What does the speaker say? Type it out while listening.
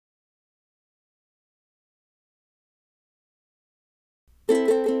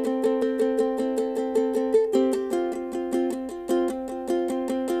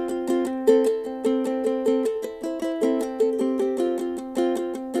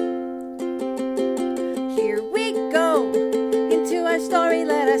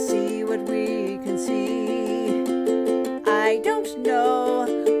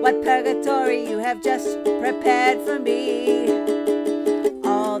what purgatory you have just prepared for me.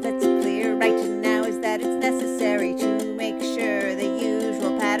 All that's clear right now is that it's necessary to make sure the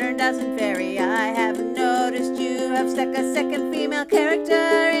usual pattern doesn't vary. I have noticed you have stuck a second female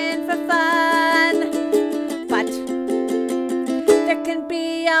character in for fun, but there can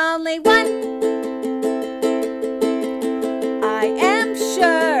be only one. I am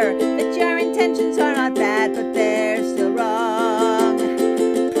sure that your intentions are not bad, but they're still wrong.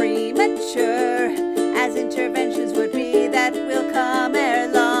 Premature, as interventions would be, that will come ere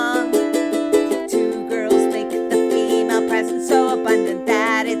long. Two girls make the female presence so abundant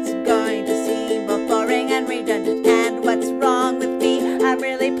that it's going to seem both boring and redundant. And what's wrong with me? I'm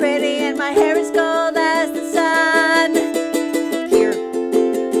really pretty and my hair is gold as the sun. Here,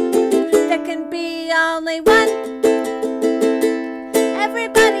 there can be only one.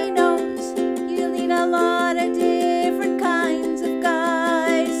 Everybody knows you need a lot of different kinds of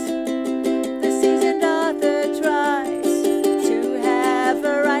guys. The seasoned author tries to have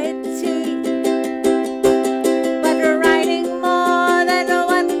variety, but writing more than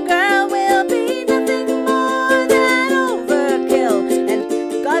one girl will be nothing more than overkill. And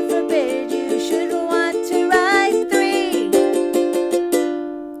God forbid you should want to write 3.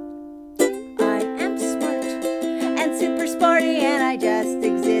 I am smart and super sporty, and I just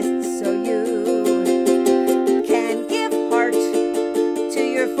exist so you can give heart to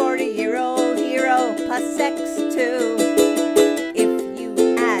your 40-year-old hero, plus sex too. If you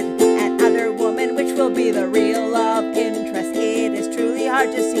add another woman, which will be the real love interest, it is truly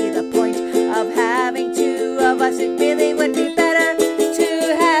hard to see the point of having 2 of us. It really would be better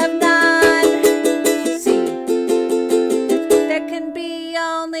to have none. See, there can be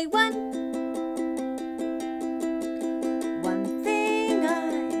only one. One thing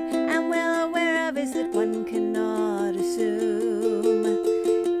I am well aware of is that one cannot assume.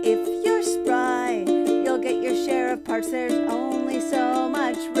 If you're spry, you'll get your share of parts. There's only so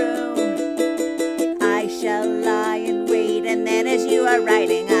much room. I shall lie in wait, and then as you are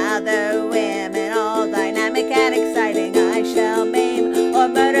writing other women, all dynamic and exciting, I shall maim or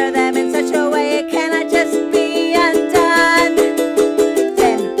murder them in such a way it cannot just be undone.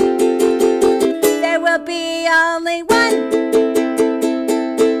 Then there will be only one.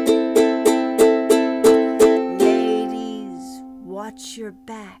 Ladies, watch your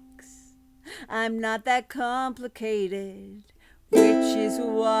backs. I'm not that complicated, which is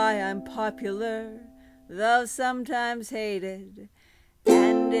why I'm popular, though sometimes hated.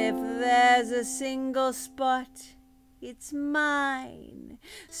 And if there's a single spot, it's mine.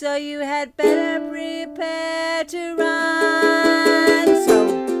 So you had better prepare to run. So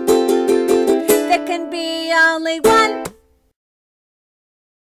there can be only one.